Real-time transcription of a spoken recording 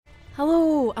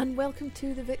Hello, and welcome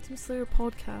to the Victim Slayer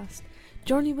podcast.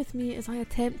 Journey with me as I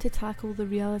attempt to tackle the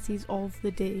realities of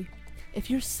the day. If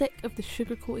you're sick of the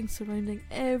sugarcoating surrounding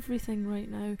everything right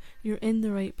now, you're in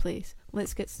the right place.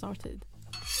 Let's get started.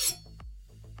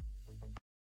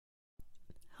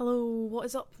 Hello, what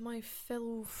is up, my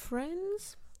fellow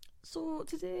friends? So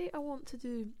today I want to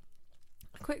do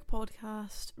a quick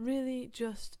podcast, really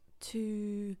just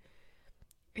to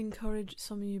encourage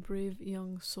some of you brave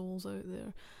young souls out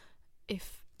there,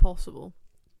 if possible,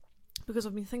 because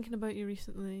I've been thinking about you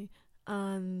recently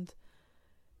and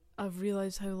I've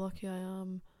realised how lucky I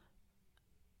am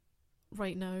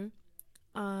right now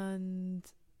and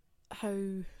how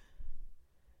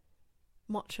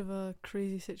much of a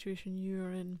crazy situation you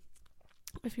are in.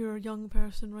 If you're a young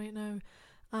person right now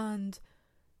and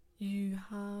you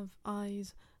have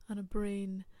eyes and a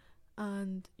brain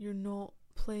and you're not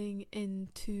playing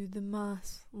into the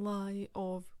mass lie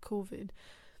of COVID.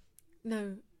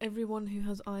 Now, everyone who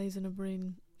has eyes and a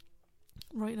brain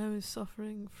right now is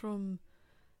suffering from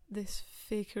this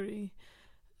fakery,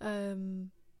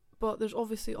 but there's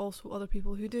obviously also other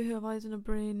people who do have eyes and a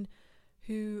brain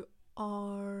who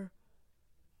are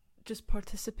just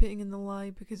participating in the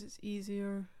lie because it's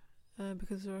easier,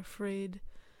 because they're afraid,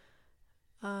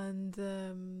 and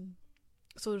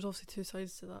so there's obviously two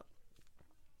sides to that.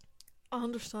 I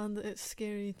understand that it's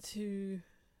scary to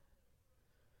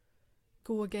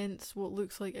go against what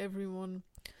looks like everyone,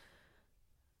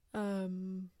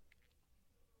 and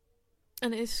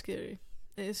it is scary.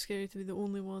 It is scary to be the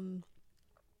only one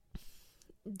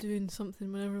doing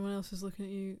something when everyone else is looking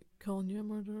at you, calling you a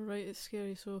murderer, right? It's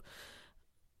scary, so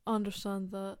I understand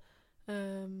that,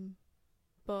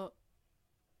 but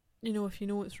you know, if you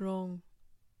know it's wrong,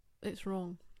 it's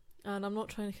wrong. And I'm not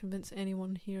trying to convince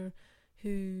anyone here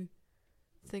who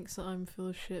thinks that I'm full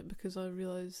of shit, because I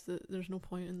realise that there's no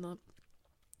point in that.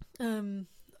 And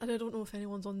I don't know if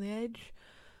anyone's on the edge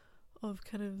of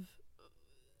kind of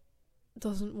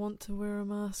doesn't want to wear a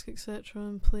mask, etc.,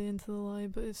 and play into the lie,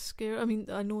 but it's scary. I mean,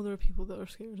 I know there are people that are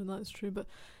scared, and that's true, but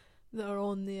that are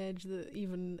on the edge that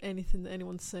even anything that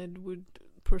anyone said would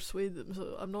persuade them,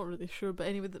 so I'm not really sure. But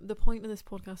anyway, the point of this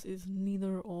podcast is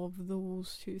neither of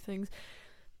those two things.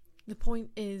 The point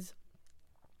is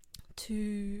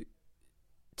to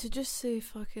just say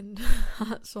fucking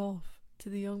hats off to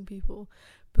the young people,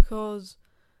 because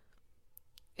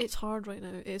it's hard right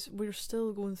now. We're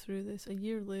still going through this a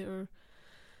year later,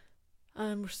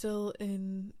 and we're still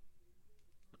in,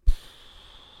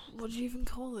 what do you even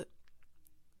call it?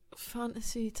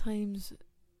 Fantasy times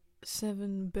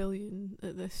 7 billion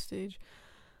at this stage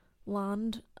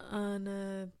land, and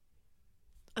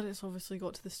it's obviously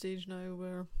got to the stage now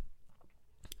where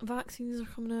vaccines are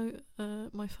coming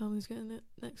out. My family's getting it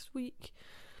next week.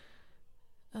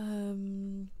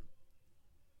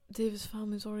 David's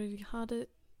family's already had it.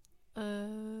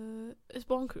 It's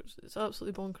bonkers. It's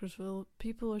absolutely bonkersville.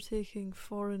 People are taking a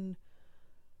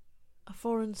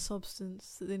foreign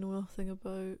substance that they know nothing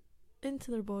about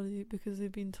into their body because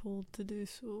they've been told to do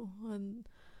so, and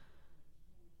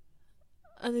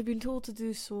they've been told to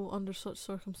do so under such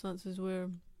circumstances where,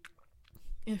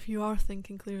 if you are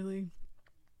thinking clearly,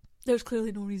 there's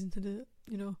clearly no reason to do it,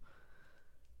 you know.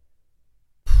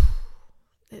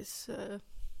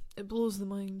 It blows the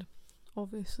mind,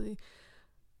 obviously,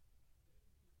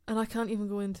 and I can't even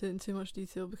go into it in too much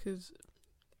detail because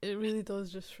it really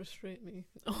does just frustrate me,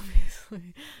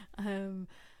 obviously, and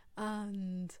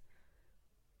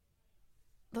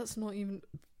that's not even,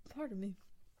 pardon me,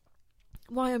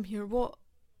 why I'm here. What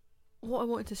I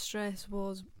wanted to stress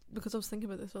was, because I was thinking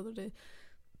about this the other day,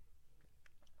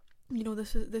 you know,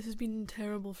 this has been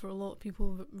terrible for a lot of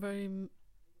people.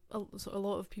 A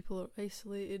lot of people are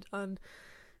isolated and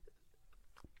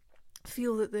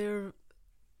feel that they're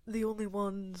the only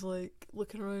ones, like,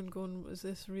 looking around going, is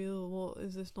this real? What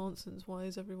is this nonsense? Why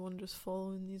is everyone just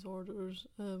following these orders?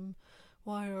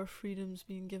 Why are freedoms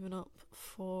being given up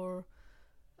for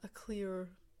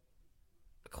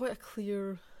quite a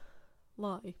clear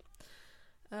lie?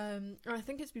 And I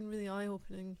think it's been really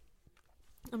eye-opening.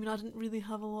 I mean, I didn't really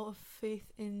have a lot of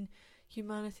faith in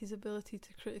humanity's ability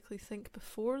to critically think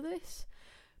before this,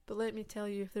 but let me tell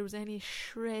you, if there was any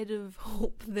shred of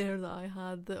hope there that I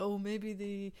had, that maybe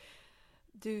they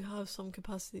do have some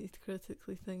capacity to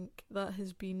critically think, that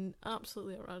has been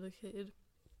absolutely eradicated,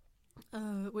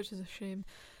 which is a shame.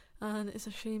 And it's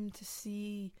a shame to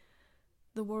see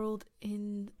the world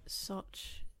in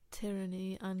such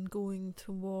tyranny and going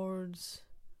towards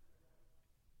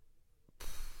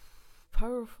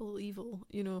powerful evil,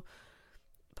 you know,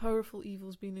 powerful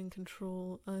evils being in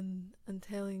control and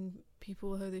telling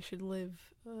people how they should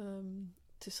live,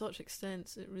 to such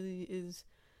extents, it really is.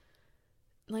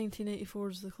 1984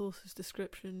 is the closest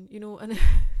description, you know, and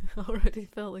I already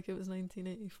felt like it was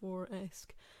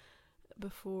 1984-esque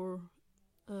before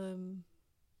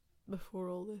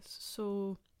all this.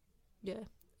 So, yeah,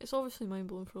 it's obviously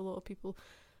mind-blowing for a lot of people.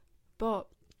 But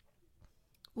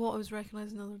what I was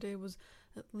recognising the other day was,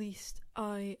 at least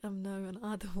I am now an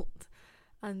adult,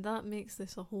 and that makes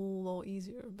this a whole lot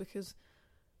easier, because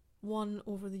one,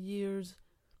 over the years,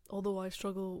 although I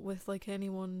struggle with, like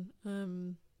anyone,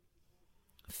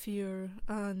 fear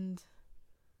and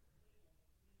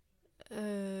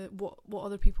what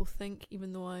other people think,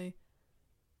 even though I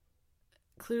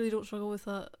clearly don't struggle with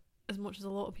that as much as a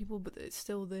lot of people, but it's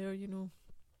still there, you know.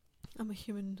 I'm a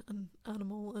human and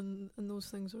animal, and those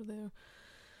things are there.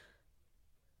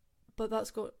 But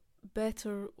that's got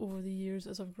better over the years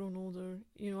as I've grown older.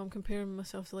 You know, I'm comparing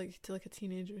myself to like a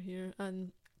teenager here,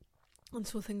 and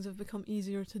so things have become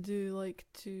easier to do, like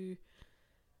to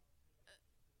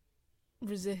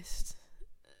resist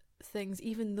things,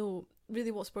 even though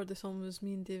really what spurred this on was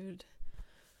me and David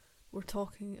were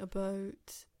talking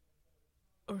about,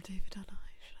 or David and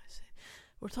I, should I say,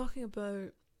 we're talking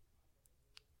about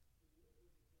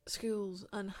schools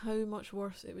and how much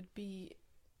worse it would be.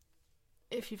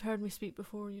 If you've heard me speak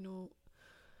before, you know,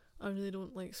 I really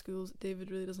don't like schools.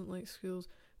 David really doesn't like schools.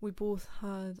 We both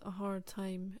had a hard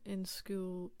time in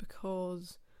school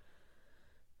because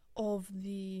of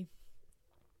the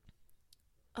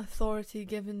authority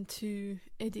given to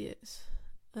idiots,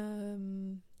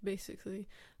 basically.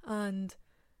 And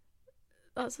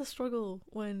that's a struggle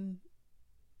when,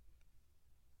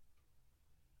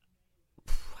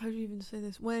 how do you even say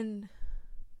this? When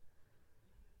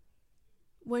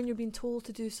you're being told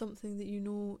to do something that you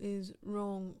know is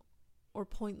wrong or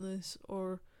pointless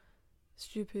or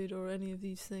stupid or any of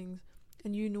these things,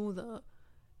 and you know that,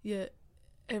 yet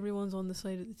everyone's on the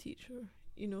side of the teacher,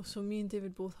 you know. So me and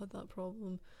David both had that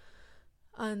problem,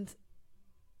 and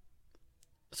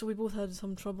so we both had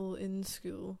some trouble in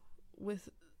school with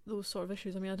those sort of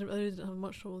issues. I mean, I really didn't have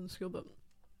much trouble in school, but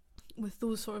with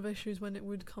those sort of issues, when it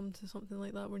would come to something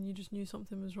like that, when you just knew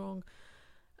something was wrong,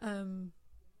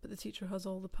 but the teacher has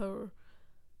all the power.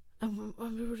 And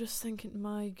we were just thinking,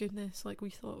 my goodness, like, we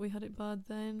thought we had it bad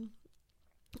then,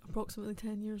 approximately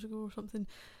 10 years ago or something.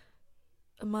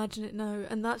 Imagine it now.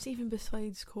 And that's even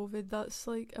besides COVID. That's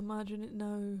like, imagine it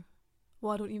now.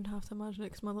 Well, I don't even have to imagine it,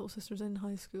 because my little sister's in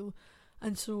high school.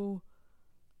 And so,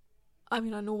 I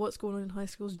mean, I know what's going on in high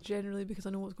schools generally, because I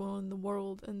know what's going on in the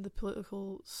world, and the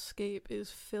political scape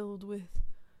is filled with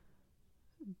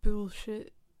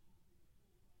bullshit,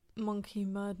 monkey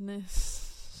madness,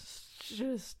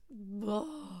 just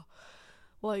blah,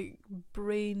 like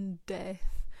brain death.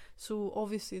 So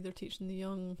obviously they're teaching the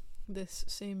young this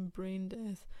same brain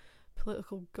death,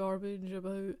 political garbage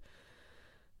about,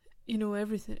 you know,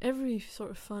 everything, every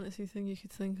sort of fantasy thing you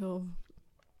could think of,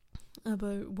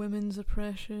 about women's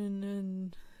oppression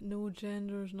and no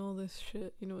genders and all this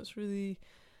shit. You know, it's really,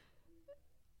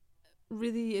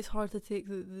 it's hard to take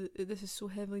that this is so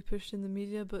heavily pushed in the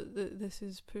media, but that this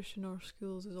is pushed in our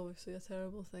schools is obviously a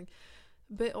terrible thing.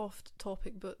 Bit off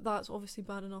topic, but that's obviously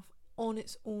bad enough on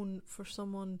its own for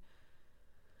someone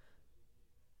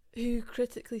who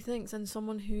critically thinks, and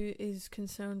someone who is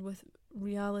concerned with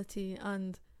reality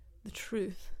and the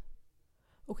truth.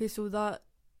 Okay, so that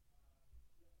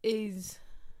is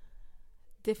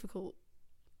difficult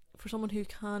for someone who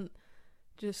can't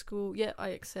just go, yeah, I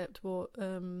accept what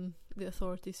the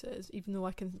authority says, even though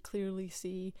I can clearly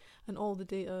see, and all the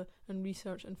data and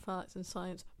research and facts and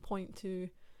science point to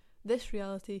this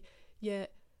reality,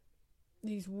 yet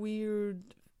these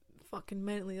weird fucking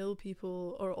mentally ill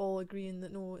people are all agreeing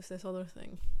that no, it's this other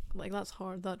thing. Like, that's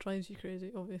hard, that drives you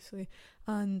crazy, obviously,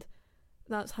 and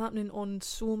that's happening on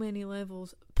so many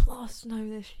levels, plus now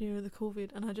this year the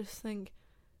COVID, and I just think,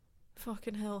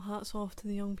 fucking hell, hats off to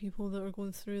the young people that are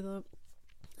going through that,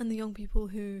 and the young people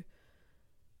who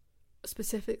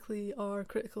specifically are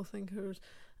critical thinkers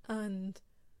and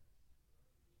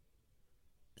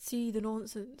see the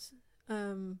nonsense,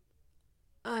 and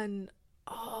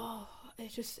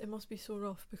it must be so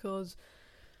rough, because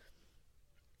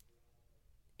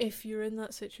if you're in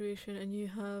that situation and you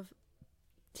have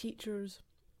teachers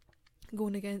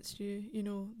going against you, you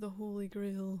know, the holy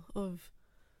grail of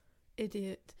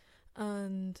idiot,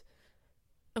 and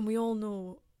we all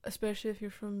know, especially if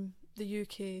you're from the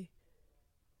UK,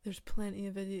 there's plenty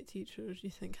of idiot teachers. You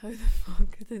think, how the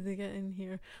fuck did they get in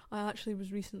here? I actually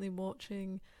was recently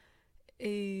watching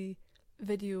a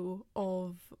video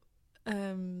of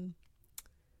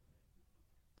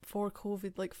for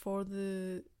COVID, like for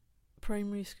the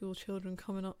primary school children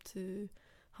coming up to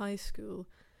high school,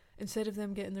 instead of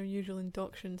them getting their usual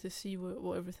induction to see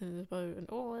what everything is about, and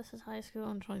oh, this is high school,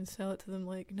 and try and sell it to them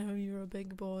like, now you're a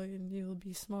big boy and you'll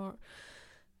be smart.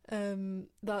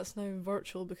 That's now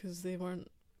virtual because they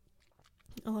weren't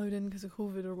allowed in because of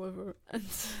COVID or whatever. And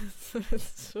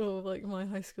so like my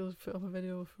high school's put up a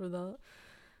video for that,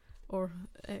 or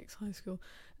ex-high school,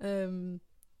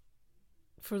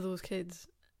 for those kids.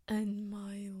 And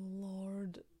my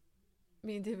lord,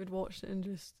 me and David watched it and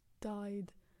just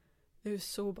died. It was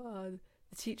so bad.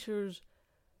 The teachers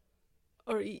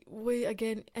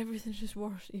again, everything's just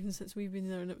worse even since we've been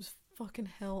there, and it was fucking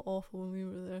hell awful when we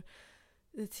were there.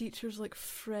 The teachers, like,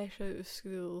 fresh out of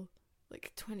school,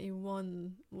 like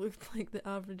 21, looked like the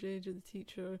average age of the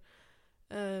teacher.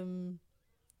 I'm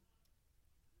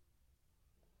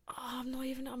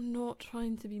not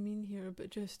trying to be mean here,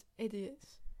 but just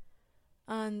idiots.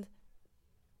 And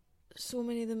so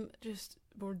many of them just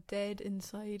were dead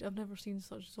inside. I've never seen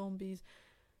such zombies.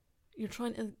 You're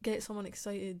trying to get someone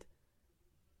excited.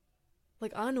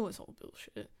 Like, I know it's all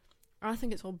bullshit. I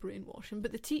think it's all brainwashing,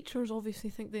 but the teachers obviously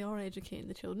think they are educating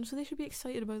the children, so they should be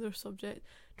excited about their subject,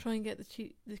 try and get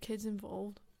the kids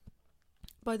involved.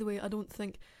 By the way, I don't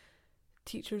think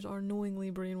teachers are knowingly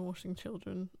brainwashing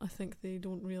children. I think they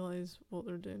don't realise what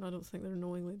they're doing. I don't think they're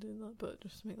knowingly doing that, but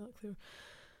just to make that clear.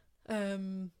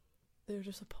 They're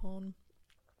just a pawn.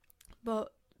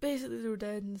 But basically they were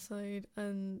dead inside,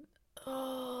 and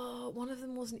one of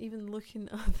them wasn't even looking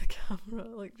at the camera,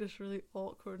 like, just really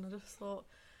awkward, and I just thought,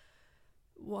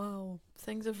 wow,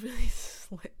 things have really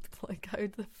slipped. Like, how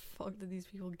the fuck did these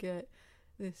people get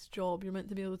this job? You're meant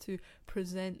to be able to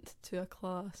present to a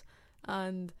class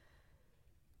and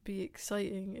be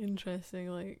exciting, interesting.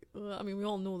 Like, I mean, we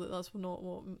all know that that's not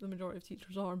what the majority of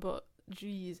teachers are, but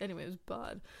geez, anyway, it was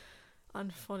bad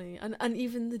and funny. And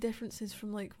even the differences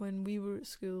from, like, when we were at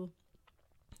school,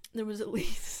 there was at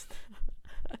least,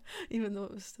 even though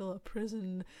it was still a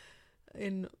prison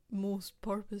in most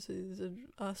purposes and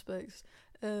aspects,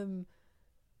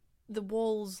 the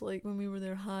walls, like, when we were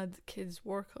there, had kids'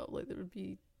 work up. Like, there would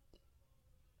be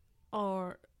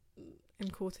art, in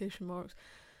quotation marks,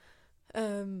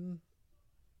 or,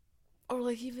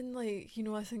 like, even, like, you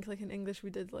know, I think, like, in English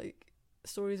we did, like,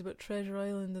 stories about Treasure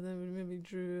Island, and then we maybe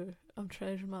drew a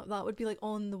treasure map. That would be, like,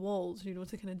 on the walls, you know,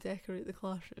 to kind of decorate the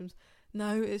classrooms.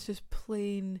 Now it's just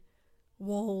plain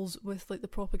walls with, like, the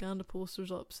propaganda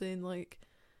posters up saying, like,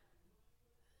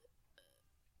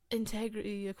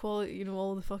 integrity, equality, you know,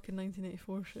 all the fucking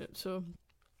 1984 shit. So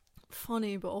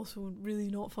funny, but also really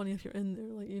not funny if you're in there.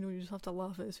 Like, you know, you just have to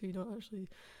laugh at it so you don't actually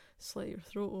slit your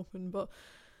throat open. But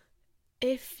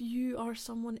if you are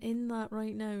someone in that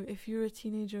right now, if you're a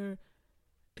teenager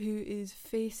who is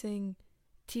facing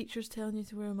teachers telling you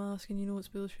to wear a mask and you know it's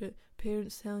bullshit,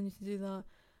 parents telling you to do that,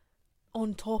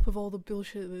 on top of all the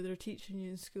bullshit that they're teaching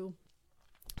you in school.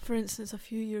 For instance, a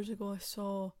few years ago I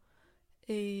saw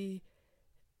a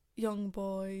young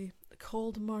boy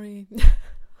called Murray. I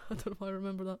don't know why I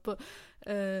remember that, but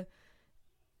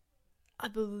I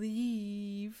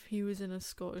believe he was in a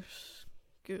Scottish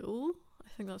school. I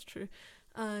think that's true.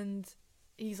 And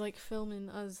he's, like, filming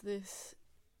as this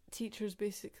teacher's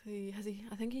basically,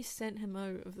 I think he sent him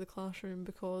out of the classroom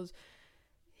because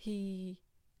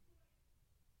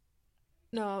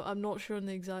no, I'm not sure on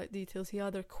the exact details. He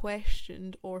either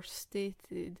questioned or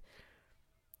stated,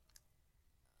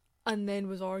 and then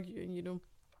was arguing, you know,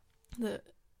 that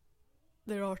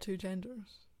there are two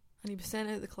genders. And he was sent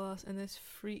out of the class, and this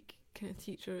freak kind of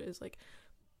teacher is, like,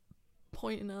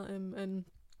 pointing at him, and,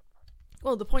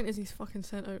 well, the point is he's fucking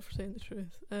sent out for saying the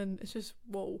truth, and it's just,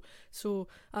 whoa. So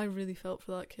I really felt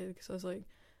for that kid, because I was like,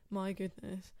 my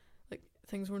goodness, like,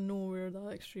 things were nowhere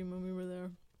that extreme when we were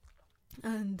there.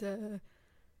 And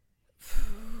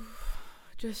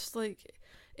just, like,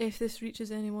 if this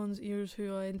reaches anyone's ears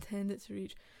who I intend it to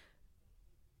reach,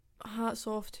 hats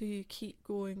off to you, keep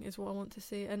going is what I want to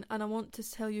say. And I want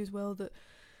to tell you as well that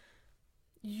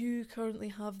you currently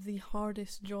have the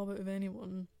hardest job out of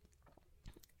anyone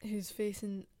who's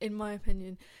facing, in my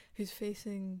opinion, who's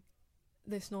facing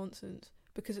this nonsense,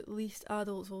 because at least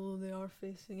adults, although they are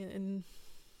facing it in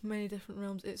many different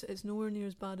realms, it's nowhere near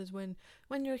as bad as when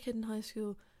you're a kid in high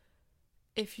school.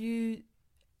 If your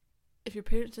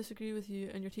parents disagree with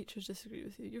you and your teachers disagree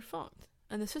with you, you're fucked,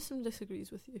 and the system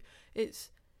disagrees with you.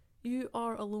 You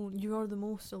are alone. You are the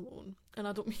most alone. And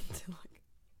I don't mean to, like,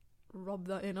 rub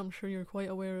that in. I'm sure you're quite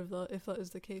aware of that, if that is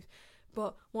the case.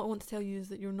 But what I want to tell you is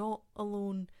that you're not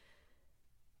alone,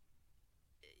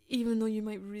 even though you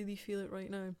might really feel it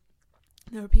right now.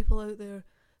 There are people out there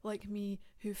like me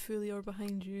who fully are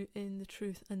behind you in the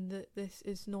truth, and that this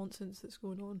is nonsense that's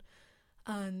going on.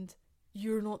 And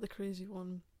you're not the crazy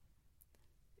one.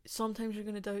 sometimes you're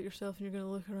going to doubt yourself and you're going to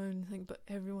look around and think, but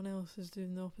everyone else is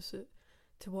doing the opposite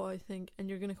to what I think, and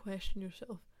you're going to question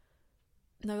yourself.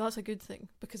 Now that's a good thing,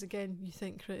 because again, you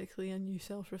think critically and you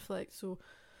self-reflect, so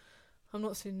I'm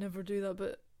not saying never do that,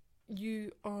 but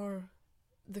you are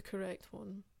the correct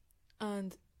one,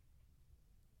 and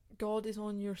God is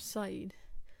on your side.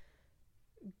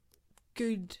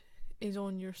 Good is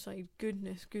on your side.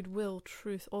 Goodness, goodwill,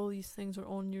 truth, all these things are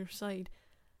on your side.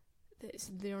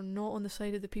 They are not on the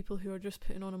side of the people who are just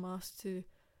putting on a mask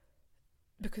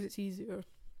because it's easier.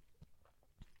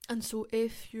 And so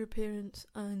if your parents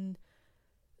and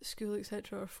school,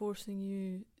 etc., are forcing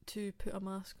you to put a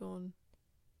mask on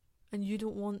and you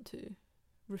don't want to,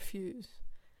 refuse.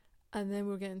 And then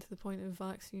we're getting to the point of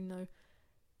vaccine now.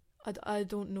 I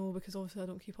don't know, because obviously I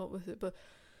don't keep up with it, but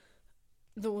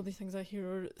the only things I hear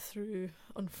are through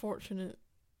unfortunate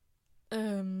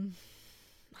having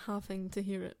to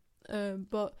hear it.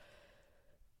 But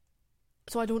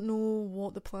so I don't know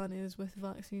what the plan is with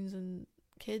vaccines and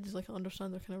kids. Like, I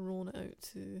understand they're kind of rolling it out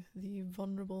to the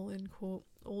vulnerable, in quote,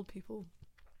 old people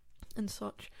and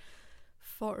such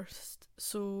first.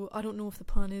 So I don't know if the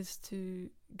plan is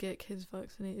to get kids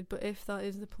vaccinated, but if that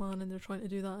is the plan and they're trying to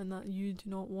do that and that you do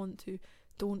not want to,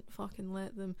 don't fucking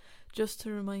let them. Just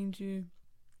to remind you,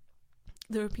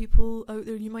 there are people out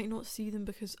there, you might not see them,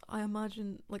 because I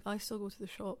imagine, like, I still go to the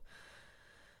shop.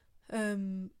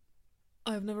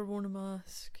 I've never worn a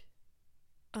mask,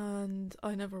 and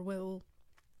I never will,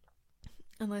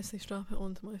 unless they strap it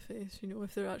onto my face, you know,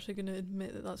 if they're actually going to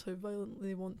admit that that's how violent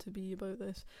they want to be about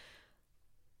this.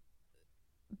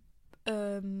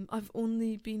 I've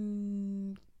only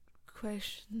been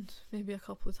questioned maybe a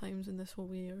couple of times in this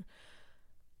whole year,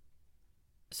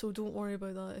 so don't worry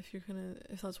about that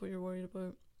if that's what you're worried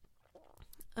about.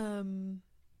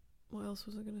 What else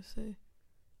was I gonna say?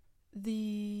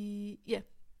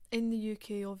 In the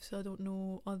UK, obviously I don't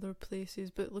know other places,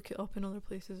 but look it up in other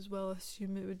places as well. I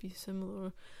assume it would be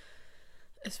similar,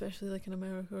 especially like in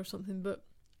America or something. But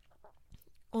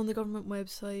on the government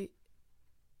website,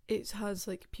 it has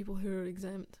like people who are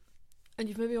exempt, and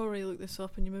you've maybe already looked this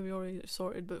up and you maybe already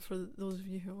sorted, but for those of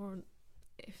you who aren't,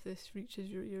 if this reaches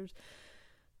your ears,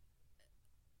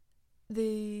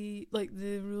 the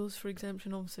rules for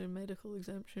exemption obviously are medical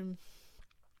exemption,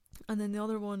 and then the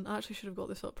other one, I actually should have got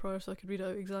this up prior so I could read it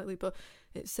out exactly, but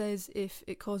it says if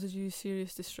it causes you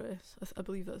serious distress, I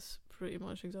believe that's pretty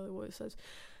much exactly what it says,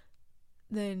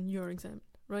 then you're exempt,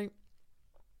 right?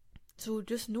 So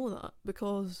just know that,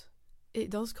 because it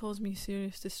does cause me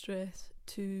serious distress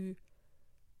to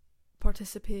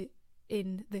participate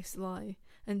in this lie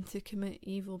and to commit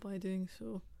evil by doing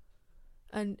so.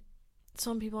 And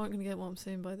some people aren't going to get what I'm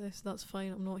saying by this. That's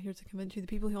fine. I'm not here to convince you. The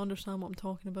people who understand what I'm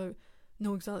talking about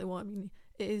know exactly what I mean.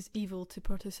 It is evil to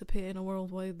participate in a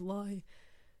worldwide lie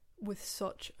with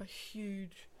such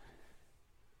huge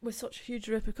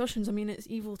repercussions. I mean, it's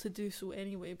evil to do so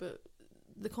anyway, but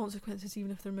the consequences,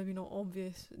 even if they're maybe not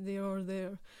obvious, they are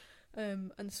there.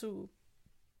 And so,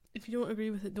 if you don't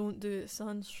agree with it, don't do it.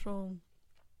 Stand strong.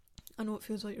 I know it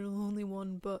feels like you're the only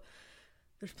one, but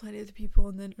there's plenty of people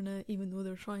on the internet, even though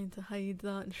they're trying to hide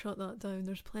that and shut that down,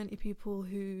 there's plenty of people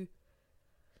who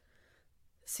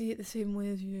see it the same way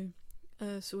as you.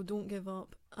 So don't give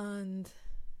up, and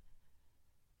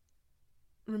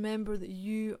remember that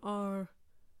you are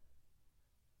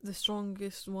the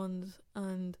strongest ones,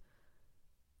 and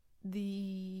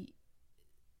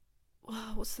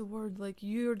what's the word, like,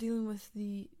 you're dealing with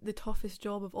the toughest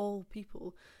job of all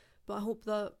people. But I hope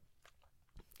that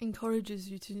encourages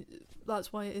you to,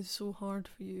 that's why it is so hard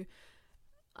for you,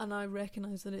 and I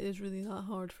recognise that it is really that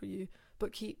hard for you,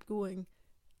 but keep going.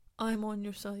 I'm on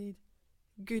your side.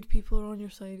 Good people are on your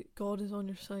side. God is on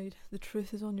your side. The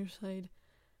truth is on your side.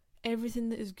 Everything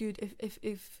that is good,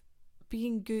 if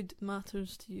being good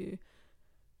matters to you,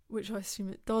 which I assume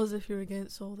it does if you're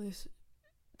against all this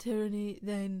tyranny,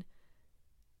 then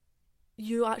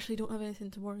you actually don't have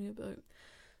anything to worry about.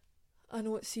 I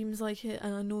know it seems like it,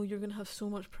 and I know you're going to have so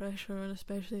much pressure, and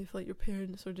especially if like your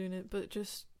parents are doing it, but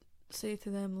just say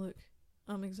to them, look,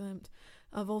 I'm exempt.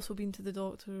 I've also been to the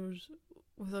doctors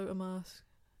without a mask.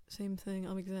 Same thing,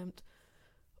 I'm exempt.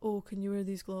 Oh, can you wear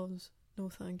these gloves? No,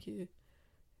 thank you.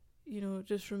 You know,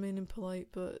 just remaining polite,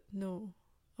 but no,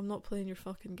 I'm not playing your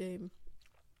fucking game.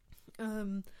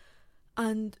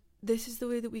 And this is the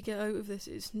way that we get out of this.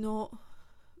 It's not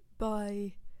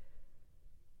by,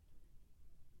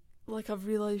 like, I've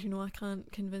realised, you know, I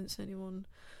can't convince anyone,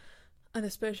 and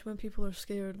especially when people are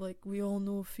scared. Like, we all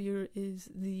know fear is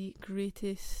the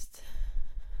greatest,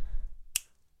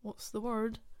 what's the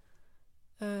word,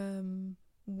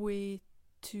 way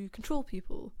to control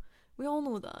people, We all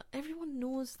know that. Everyone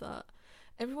knows that.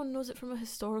 Everyone knows it from a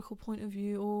historical point of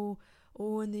view.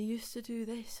 And they used to do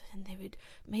this, and they would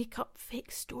make up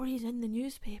fake stories in the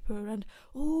newspaper, and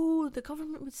the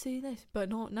government would say this, but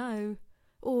not now.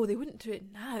 They wouldn't do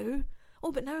it now.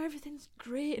 But now everything's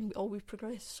great, and we've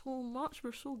progressed so much,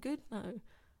 we're so good now.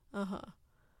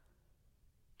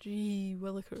 Gee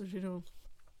willikers,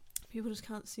 people just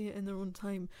can't see it in their own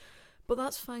time. But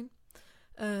that's fine.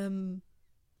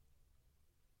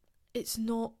 It's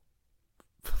not...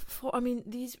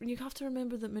 you have to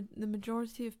remember that the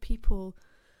majority of people,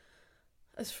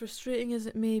 as frustrating as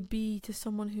it may be to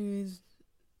someone who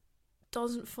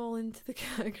doesn't fall into the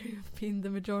category of being the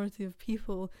majority of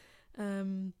people,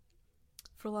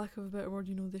 for lack of a better word,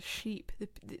 the sheep,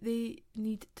 they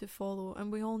need to follow,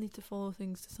 and we all need to follow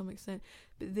things to some extent,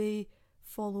 but they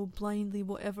follow blindly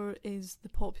whatever is the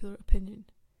popular opinion.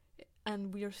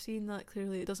 And we are seeing that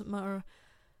clearly. It doesn't matter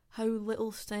how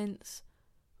little sense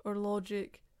or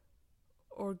logic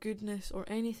or goodness or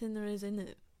anything there is in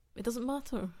it. It doesn't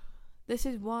matter. This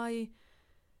is why,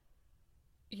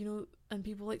 and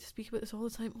people like to speak about this all the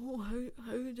time.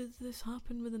 How did this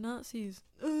happen with the Nazis?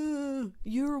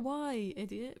 You're why,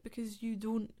 idiot, because you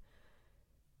don't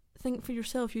think for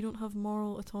yourself. You don't have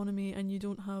moral autonomy, and you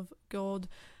don't have God,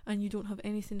 and you don't have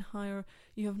anything higher.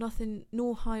 You have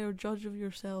no higher judge of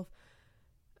yourself.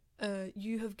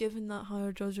 You have given that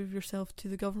higher judge of yourself to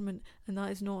the government, and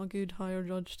that is not a good higher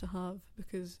judge to have,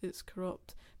 because it's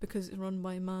corrupt, because it's run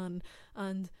by man,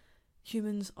 and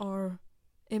humans are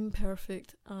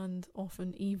imperfect and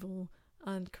often evil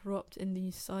and corrupt in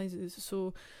these sizes.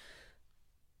 So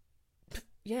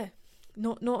yeah,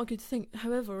 not a good thing.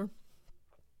 However,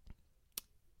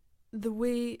 the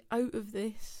way out of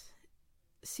this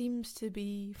seems to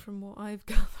be, from what I've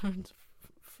gathered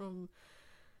from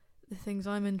the things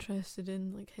I'm interested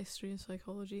in, like history and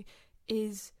psychology,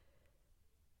 is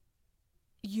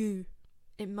you.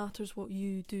 It matters what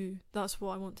you do. That's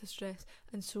what I want to stress.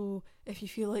 And so if you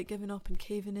feel like giving up and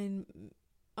caving in,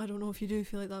 I don't know if you do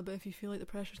feel like that, but if you feel like the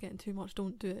pressure's getting too much,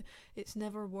 don't do it. It's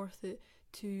never worth it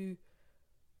to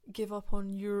give up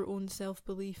on your own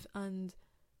self-belief and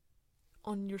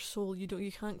on your soul.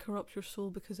 You can't corrupt your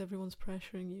soul because everyone's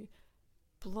pressuring you.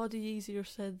 Bloody easier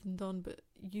said than done, but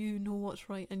you know what's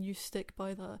right and you stick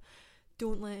by that.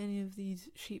 Don't let any of these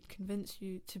sheep convince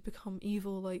you to become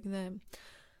evil like them.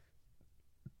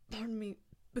 Pardon me.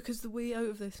 Because the way out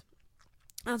of this,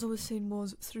 as I was saying,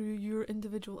 was through your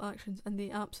individual actions, and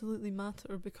they absolutely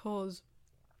matter, because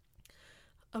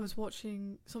I was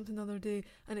watching something the other day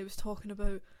and it was talking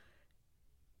about,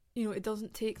 it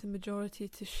doesn't take the majority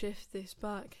to shift this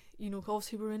back.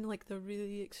 Obviously we're in like the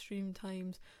really extreme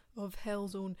times of hell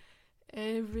zone.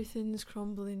 Everything's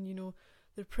crumbling,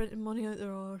 they're printing money out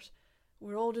their arse.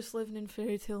 We're all just living in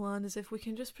fairy tale land, as if we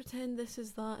can just pretend this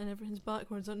is that and everything's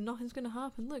backwards and nothing's going to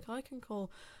happen. Look, I can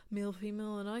call male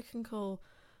female, and I can call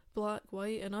black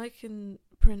white, and I can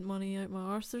print money out my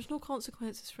arse. There's no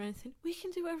consequences for anything. We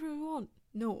can do whatever we want.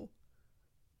 No,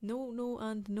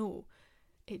 and no.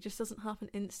 It just doesn't happen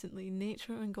instantly.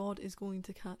 Nature and God is going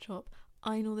to catch up.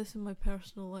 I know this in my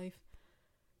personal life.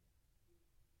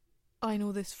 I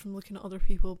know this from looking at other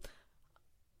people.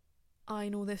 I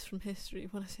know this from history.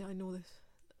 When I say I know this,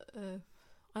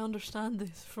 I understand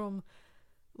this from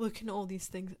looking at all these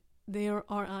things. There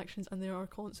are actions and there are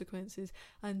consequences.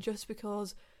 And just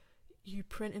because you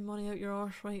printing money out your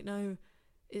arse right now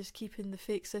is keeping the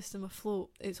fake system afloat,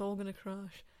 it's all going to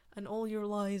crash. And all your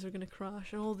lies are going to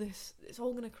crash. And all this, it's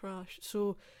all going to crash.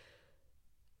 So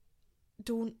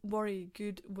don't worry,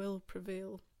 good will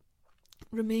prevail.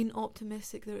 Remain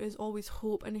optimistic. There is always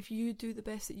hope, and if you do the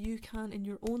best that you can in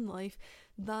your own life,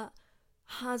 that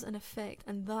has an effect,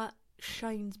 and that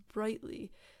shines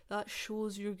brightly. That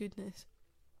shows your goodness,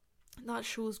 that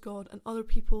shows God, and other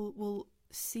people will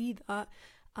see that,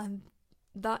 and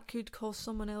that could cause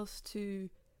someone else to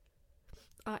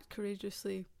act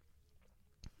courageously,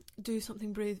 do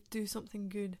something brave, do something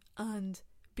good, and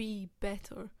be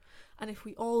better. And if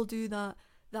we all do that,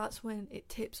 that's when it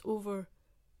tips over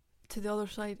to the other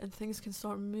side, and things can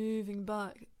start moving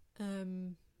back,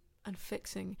 and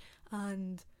fixing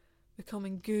and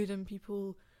becoming good, and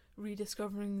people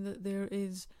rediscovering that there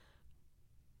is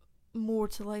more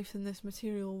to life than this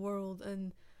material world,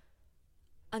 and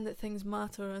that things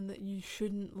matter, and that you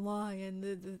shouldn't lie, and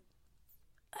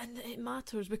and it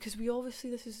matters, because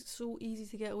this is so easy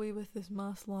to get away with, this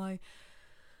mass lie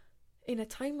in a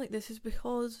time like this, is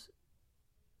because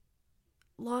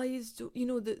lies,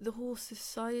 the whole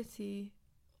society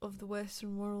of the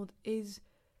Western world is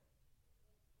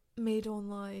made on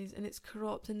lies, and it's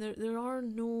corrupt, and there are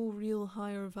no real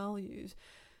higher values.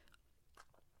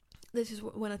 this is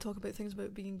when I talk about things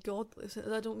about being godless.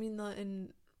 I don't mean that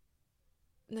in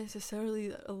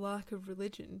necessarily a lack of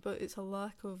religion, but it's a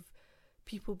lack of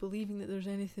people believing that there's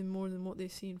anything more than what they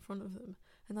see in front of them,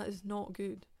 and that is not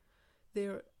good.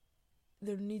 There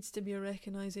needs to be a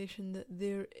recognition that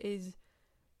there is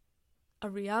a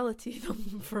reality,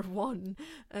 for one,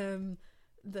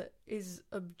 that is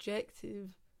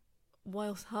objective,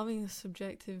 whilst having a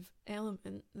subjective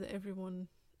element that everyone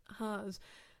has.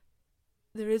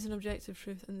 There is an objective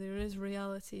truth and there is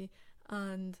reality,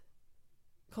 and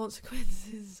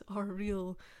consequences are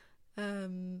real,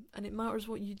 and it matters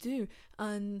what you do,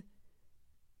 and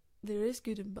there is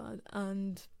good and bad,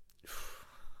 and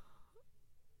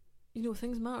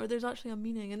things matter. There's actually a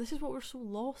meaning, and this is what we're so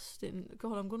lost in.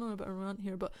 God, I'm going on a bit of a rant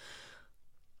here, but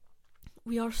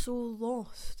we are so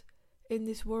lost in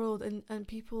this world, and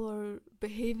people are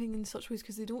behaving in such ways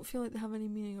because they don't feel like they have any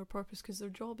meaning or purpose, because their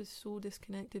job is so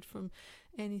disconnected from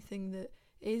anything that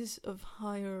is of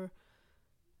higher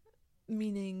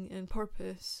meaning and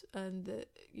purpose, and that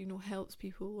helps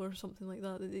people or something like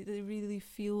that. They really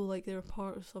feel like they're a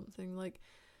part of something, like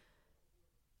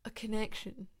a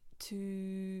connection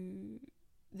to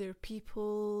their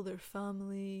people, their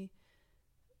family,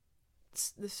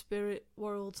 the spirit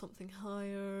world, something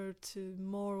higher, to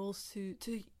morals, to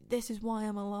this is why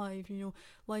I'm alive.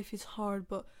 Life is hard,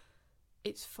 but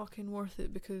it's fucking worth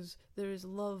it because there is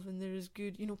love and there is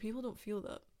good. People don't feel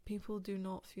that. People do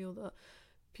not feel that.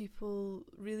 People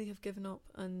really have given up,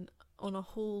 and on a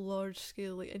whole large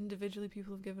scale, like individually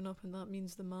people have given up, and that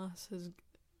means the mass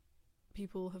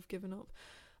people have given up.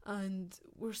 And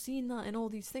we're seeing that in all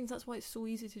these things. That's why it's so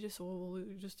easy to just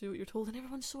just do what you're told, and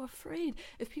everyone's so afraid.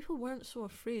 If people weren't so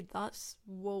afraid,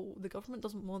 the government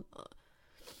doesn't want that,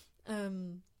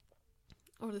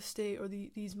 or the state, or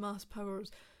these mass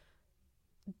powers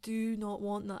do not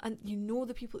want that. And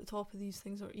the people at the top of these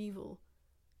things are evil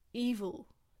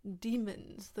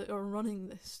demons that are running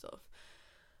this stuff.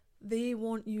 They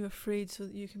want you afraid so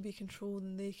that you can be controlled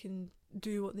and they can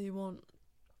do what they want,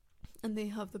 and they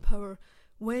have the power.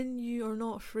 When you are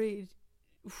not afraid,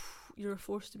 you're a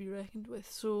force to be reckoned with.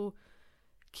 So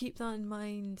keep that in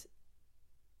mind.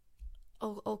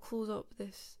 I'll close up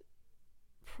this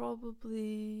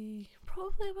probably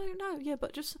about now. Yeah,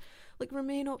 but just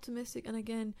remain optimistic. And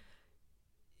again,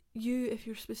 if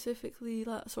you're specifically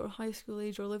that sort of high school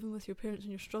age or living with your parents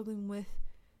and you're struggling with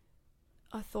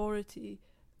authority,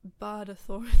 bad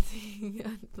authority,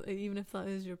 even if that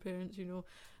is your parents,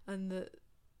 and that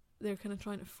they're kind of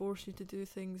trying to force you to do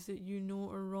things that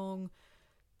are wrong,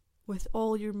 with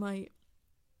all your might,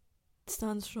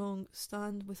 stand strong,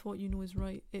 stand with what is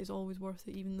right. It is always worth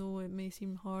it, even though it may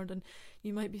seem hard. And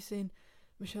you might be saying,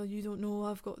 Michelle, you don't know,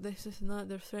 I've got this and that,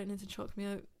 they're threatening to chuck me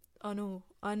out. I know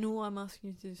I'm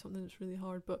asking you to do something that's really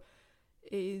hard, but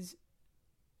it is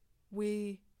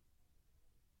way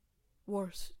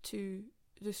worse to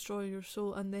destroy your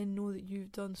soul and then know that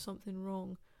you've done something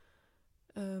wrong.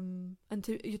 And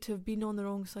to have been on the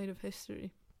wrong side of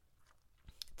history,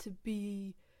 to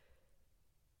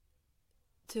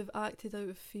have acted out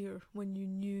of fear when you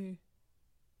knew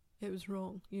it was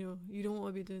wrong. You don't want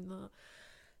to be doing that.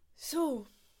 So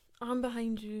I'm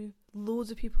behind you,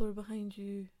 loads of people are behind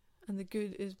you, and the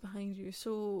good is behind you.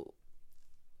 So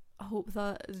I hope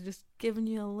that has just given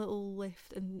you a little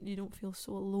lift and you don't feel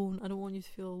so alone. I don't want you to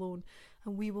feel alone,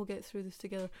 and we will get through this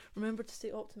together. Remember to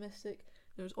stay optimistic.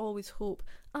 There's always hope.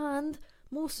 And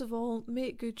most of all,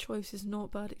 make good choices,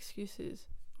 not bad excuses.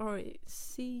 Alright,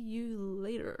 see you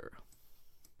later.